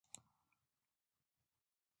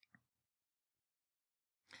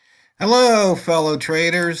Hello, fellow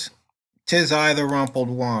traders. 'Tis I, the Rumpled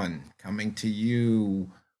One, coming to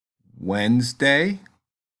you Wednesday,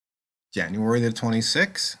 January the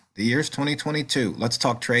 26th. The year's 2022. Let's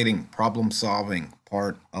talk trading, problem solving,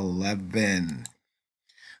 part 11.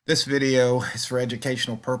 This video is for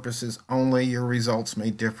educational purposes only. Your results may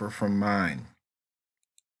differ from mine.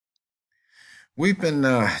 We've been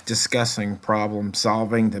discussing problem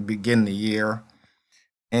solving to begin the year.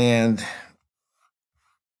 And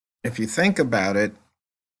if you think about it,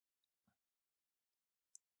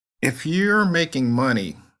 if you're making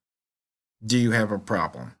money, do you have a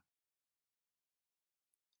problem?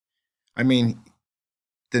 I mean,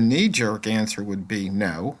 the knee-jerk answer would be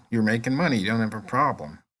no, you're making money, you don't have a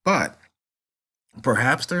problem. But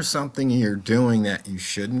perhaps there's something you're doing that you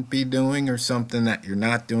shouldn't be doing, or something that you're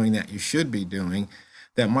not doing that you should be doing,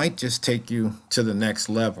 that might just take you to the next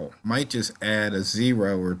level, might just add a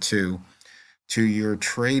zero or two to your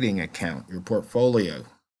trading account, your portfolio.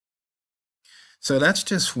 So that's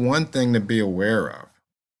just one thing to be aware of.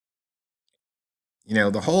 You know,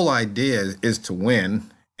 the whole idea is to win,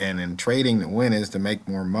 and in trading, the win is to make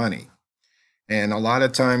more money. And a lot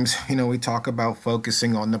of times, we talk about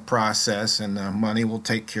focusing on the process and the money will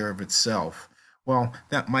take care of itself. Well,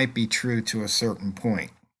 that might be true to a certain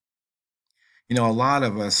point. A lot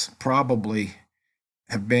of us probably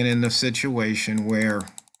have been in the situation where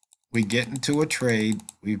we get into a trade,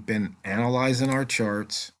 we've been analyzing our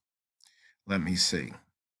charts. Let me see.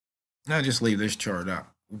 I'll just leave this chart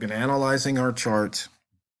up. We've been analyzing our charts.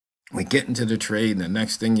 We get into the trade, and the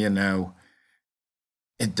next thing you know,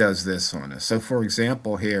 it does this on us. So for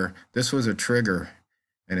example here, this was a trigger,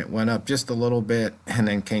 and it went up just a little bit and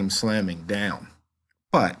then came slamming down.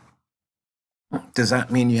 But does that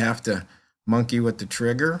mean you have to monkey with the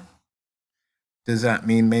trigger? Does that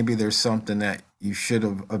mean maybe there's something that you should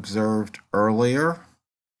have observed earlier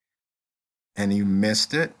and you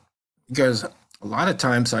missed it? Because a lot of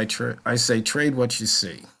times I say trade what you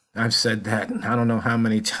see. I've said that I don't know how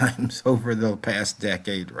many times over the past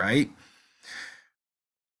decade, right?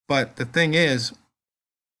 But the thing is,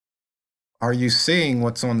 are you seeing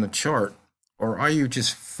what's on the chart, or are you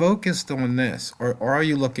just focused on this, or are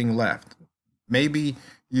you looking left? Maybe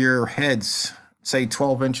your head's, say,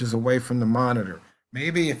 12 inches away from the monitor.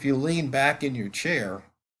 Maybe if you lean back in your chair,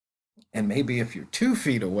 and maybe if you're 2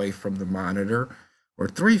 feet away from the monitor, or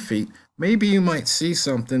 3 feet, maybe you might see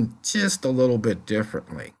something just a little bit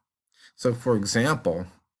differently. So for example,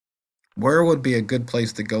 where would be a good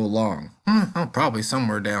place to go long? Oh, probably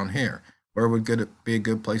somewhere down here. Where would be a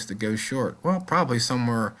good place to go short? Well, probably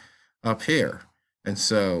somewhere up here. And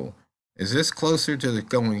so, is this closer to the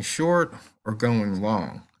going short or going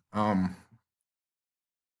long?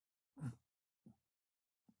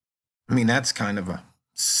 I mean, that's kind of a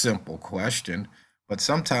simple question. But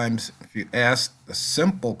sometimes if you ask the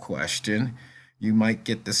simple question, you might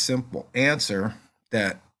get the simple answer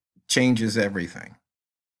that changes everything.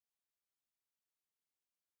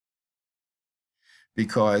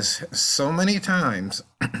 Because so many times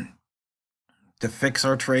to fix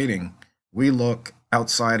our trading, we look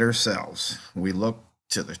outside ourselves. We look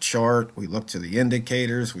to the chart, we look to the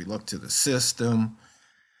indicators, we look to the system.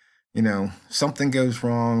 Something goes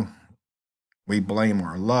wrong, we blame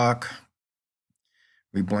our luck,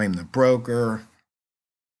 we blame the broker,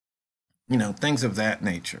 things of that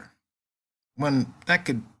nature, when that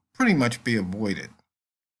could pretty much be avoided.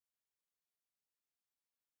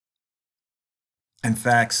 In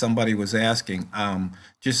fact, somebody was asking,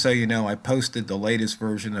 just so you know, I posted the latest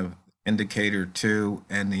version of Indicator 2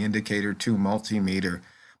 and the Indicator 2 multimeter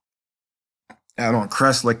out on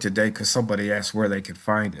Crestlick today because somebody asked where they could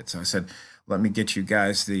find it. So I said, let me get you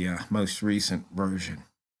guys the most recent version.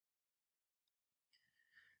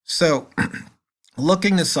 So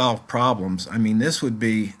looking to solve problems, I mean, this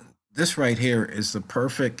right here is the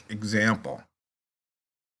perfect example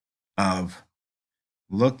of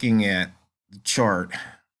looking at the chart,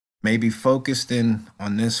 maybe focused in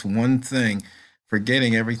on this one thing,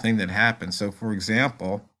 forgetting everything that happened. So for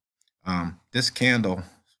example, this candle,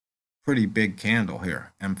 pretty big candle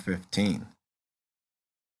here, M15.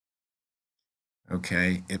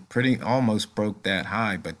 Okay, it almost broke that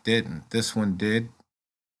high, but didn't. This one did,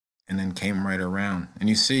 and then came right around. And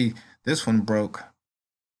you see, this one broke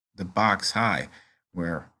the box high,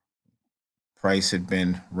 where price had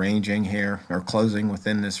been ranging here, or closing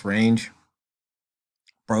within this range,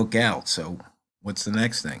 broke out. So what's the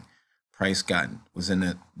next thing? Price was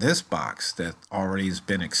in this box that already has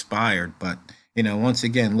been expired. But once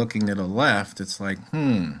again, looking to the left, it's like,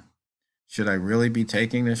 should I really be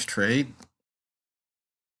taking this trade?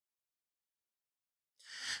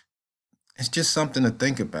 It's just something to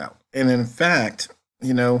think about. And in fact,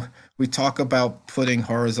 we talk about putting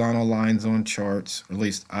horizontal lines on charts, or at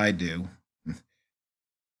least I do.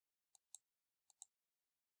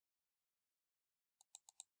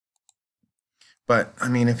 But I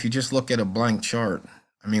mean, if you just look at a blank chart,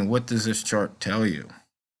 I mean, what does this chart tell you?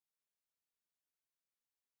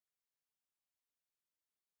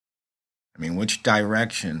 I mean, which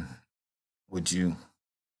direction would you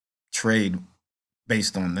trade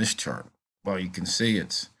based on this chart? Well, you can see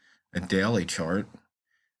it's a daily chart.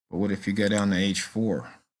 But what if you go down to H4?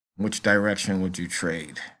 Which direction would you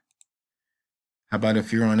trade? How about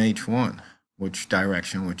if you're on H1? Which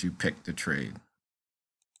direction would you pick to trade?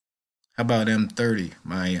 How about M30?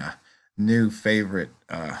 My new favorite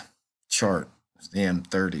chart is the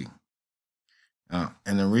M30.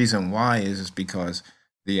 And the reason why is because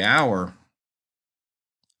the hour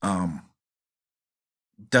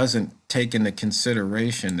doesn't take into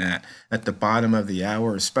consideration that at the bottom of the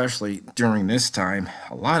hour, especially during this time,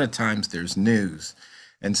 a lot of times there's news.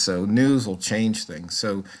 And so news will change things.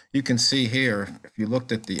 So you can see here, if you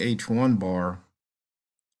looked at the H1 bar,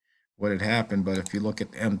 what had happened. But if you look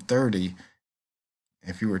at M30,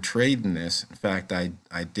 if you were trading this, in fact, I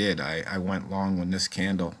did. I went long when this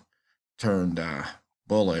candle turned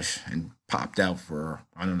bullish and popped out for,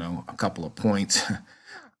 I don't know, a couple of points.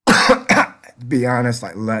 To be honest,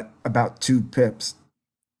 I let about 2 pips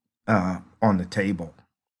on the table.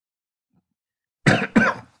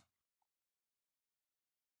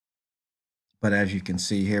 But as you can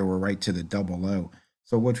see here, we're right to the double O.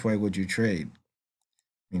 So which way would you trade?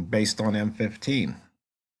 I mean, based on M15,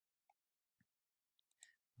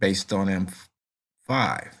 based on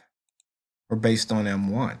M5, or based on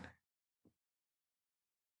M1.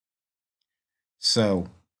 So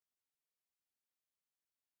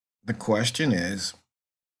the question is,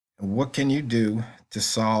 what can you do to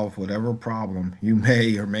solve whatever problem you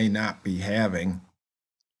may or may not be having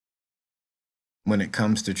when it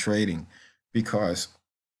comes to trading? Because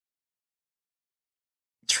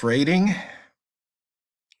trading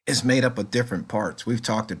is made up of different parts. We've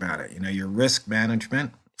talked about it. Your risk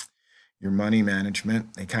management, your money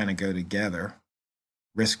management, they kind of go together.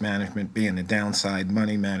 Risk management being the downside,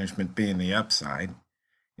 money management being the upside.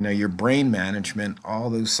 Your brain management, all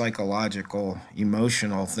those psychological,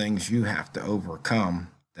 emotional things you have to overcome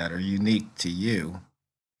that are unique to you.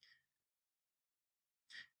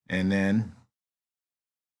 And then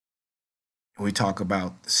we talk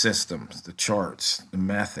about the systems, the charts, the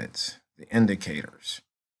methods, the indicators.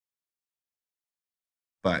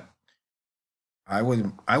 But I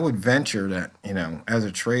would venture that, as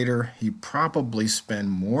a trader, you probably spend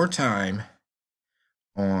more time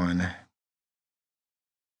on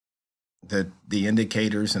the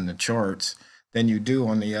indicators and the charts than you do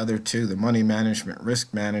on the other two, the money management,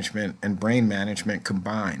 risk management, and brain management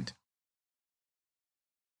combined.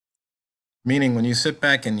 Meaning when you sit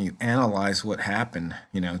back and you analyze what happened,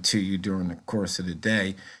 to you during the course of the day,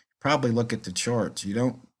 you probably look at the charts. You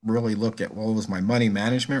don't really look at, well, was my money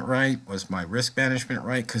management right? Was my risk management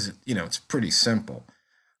right? Because, it's pretty simple,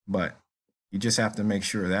 but you just have to make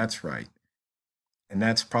sure that's right. And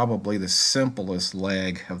that's probably the simplest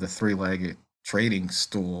leg of the three-legged trading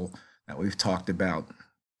stool that we've talked about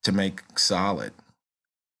to make solid.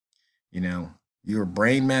 Your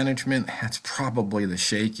brain management, that's probably the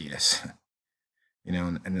shakiest.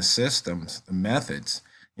 And the systems, the methods,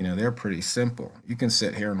 they're pretty simple. You can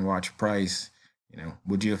sit here and watch price.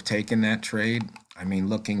 Would you have taken that trade? I mean,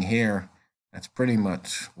 looking here, that's pretty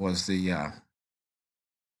much was the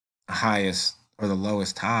highest or the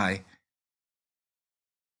lowest high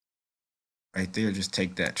right there. Just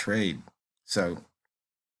take that trade. So,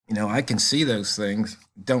 I can see those things,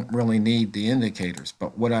 don't really need the indicators.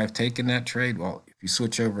 But would I have taken that trade? Well, if you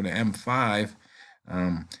switch over to M5,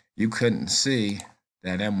 you couldn't see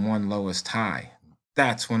that M1 lowest high.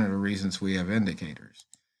 That's one of the reasons we have indicators.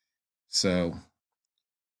 So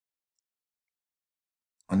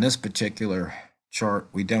on this particular chart,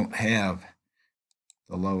 we don't have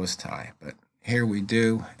the lowest high, but here we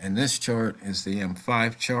do. And this chart is the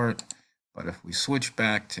M5 chart. But if we switch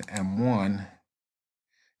back to M1,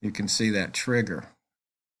 you can see that trigger.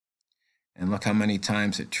 And look how many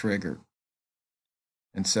times it triggered.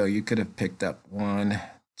 And so you could have picked up 1,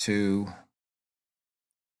 2,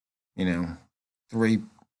 3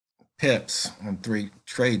 pips on 3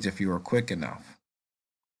 trades if you were quick enough.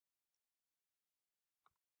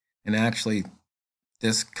 And actually,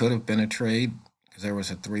 this could have been a trade because there was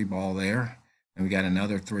a 3-ball there, and we got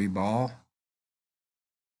another 3-ball.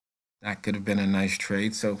 That could have been a nice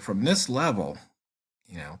trade. So from this level,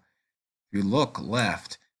 if you look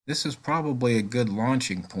left, this is probably a good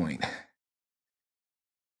launching point.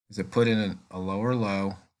 is it put in a lower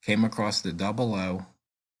low, came across the double low,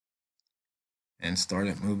 and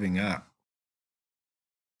started moving up.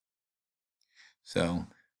 So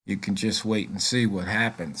you can just wait and see what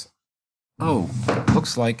happens. Oh,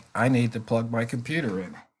 looks like I need to plug my computer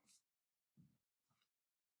in.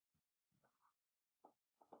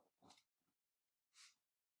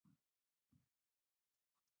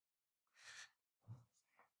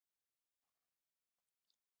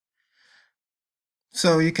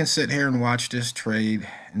 So you can sit here and watch this trade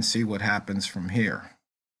and see what happens from here.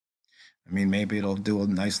 I mean, maybe it'll do a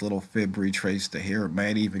nice little fib retrace to here. It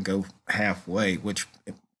might even go halfway, which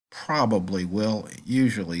it probably will. It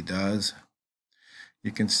usually does.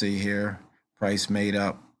 You can see here, price made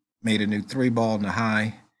a new 3-ball in the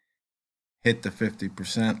high, hit the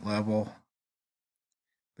 50% level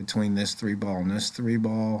between this 3-ball and this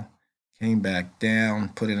 3-ball, came back down,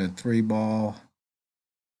 put in a 3-ball,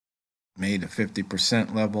 made a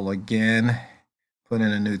 50% level again, put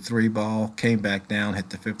in a new 3-ball, came back down, hit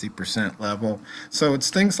the 50% level. So it's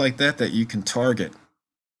things like that that you can target.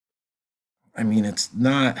 I mean, it's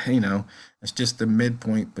not, it's just the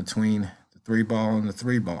midpoint between the 3-ball and the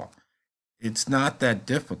 3-ball. It's not that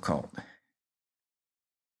difficult.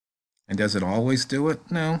 And does it always do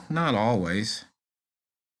it? No, not always.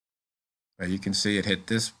 But you can see it hit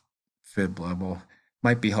this fib level.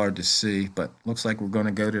 Might be hard to see, but looks like we're going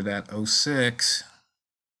to go to that 06.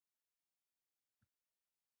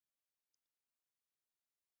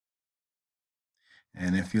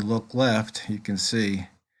 And if you look left, you can see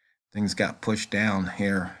things got pushed down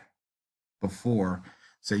here before.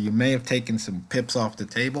 So you may have taken some pips off the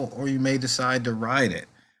table, or you may decide to ride it.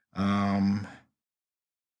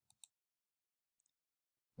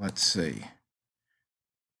 Let's see.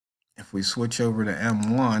 If we switch over to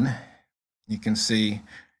M1, you can see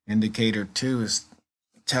indicator 2 is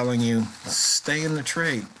telling you stay in the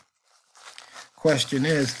trade. Question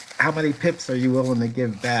is, how many pips are you willing to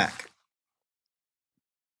give back?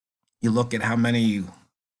 You look at how many you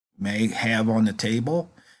may have on the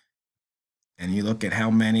table, and you look at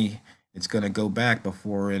how many it's going to go back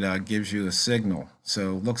before it gives you a signal.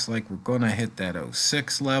 So it looks like we're going to hit that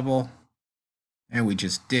 06 level, and we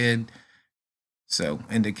just did. So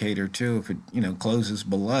indicator 2, if it closes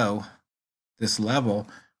below this level,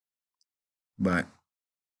 but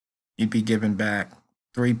you'd be giving back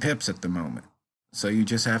 3 pips at the moment. So you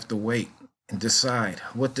just have to wait and decide,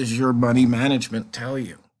 what does your money management tell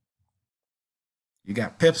you? You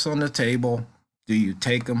got pips on the table. Do you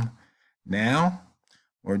take them now,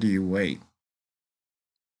 or do you wait?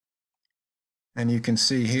 And you can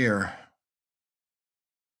see here,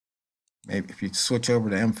 maybe if you switch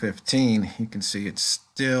over to M15, you can see it's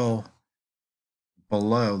still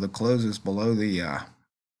below, the close is below the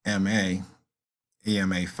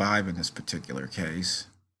EMA 5 in this particular case.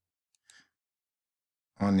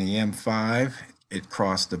 On the M5, it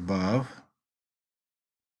crossed above.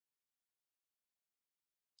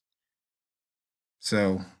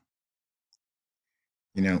 So,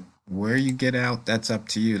 where you get out, that's up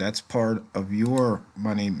to you. That's part of your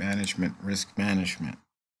money management, risk management.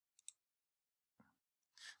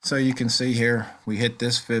 So you can see here, we hit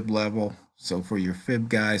this fib level. So for your fib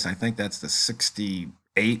guys, I think that's the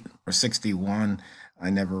 68 or 61. I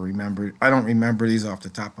don't remember these off the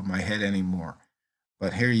top of my head anymore.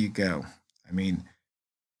 But here you go. I mean,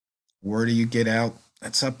 where do you get out?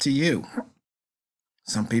 That's up to you.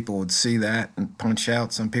 Some people would see that and punch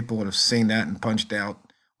out. Some people would have seen that and punched out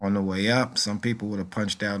on the way up. Some people would have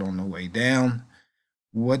punched out on the way down.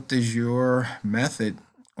 What does your method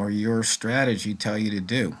or your strategy tell you to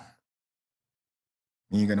do?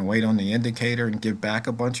 You're going to wait on the indicator and give back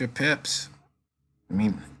a bunch of pips? I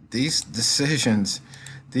mean, these decisions,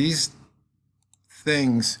 these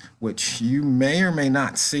things which you may or may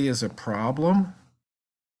not see as a problem,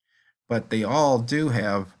 but they all do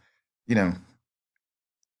have,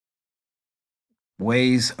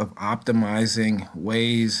 ways of optimizing,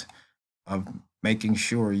 ways of making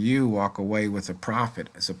sure you walk away with a profit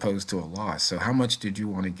as opposed to a loss. So how much did you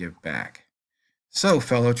want to give back? So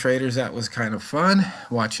fellow traders, that was kind of fun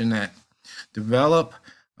watching that develop.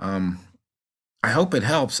 I hope it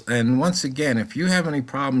helps. And once again, if you have any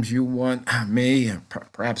problems you want me,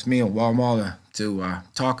 perhaps me or Walmart to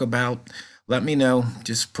talk about, let me know.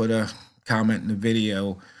 Just put a comment in the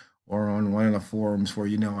video or on one of the forums where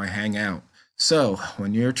I hang out. So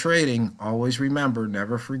when you're trading, always remember,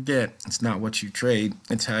 never forget, it's not what you trade,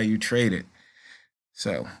 it's how you trade it.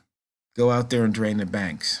 So go out there and drain the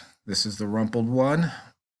banks. This is the Rumpled One,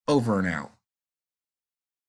 over and out.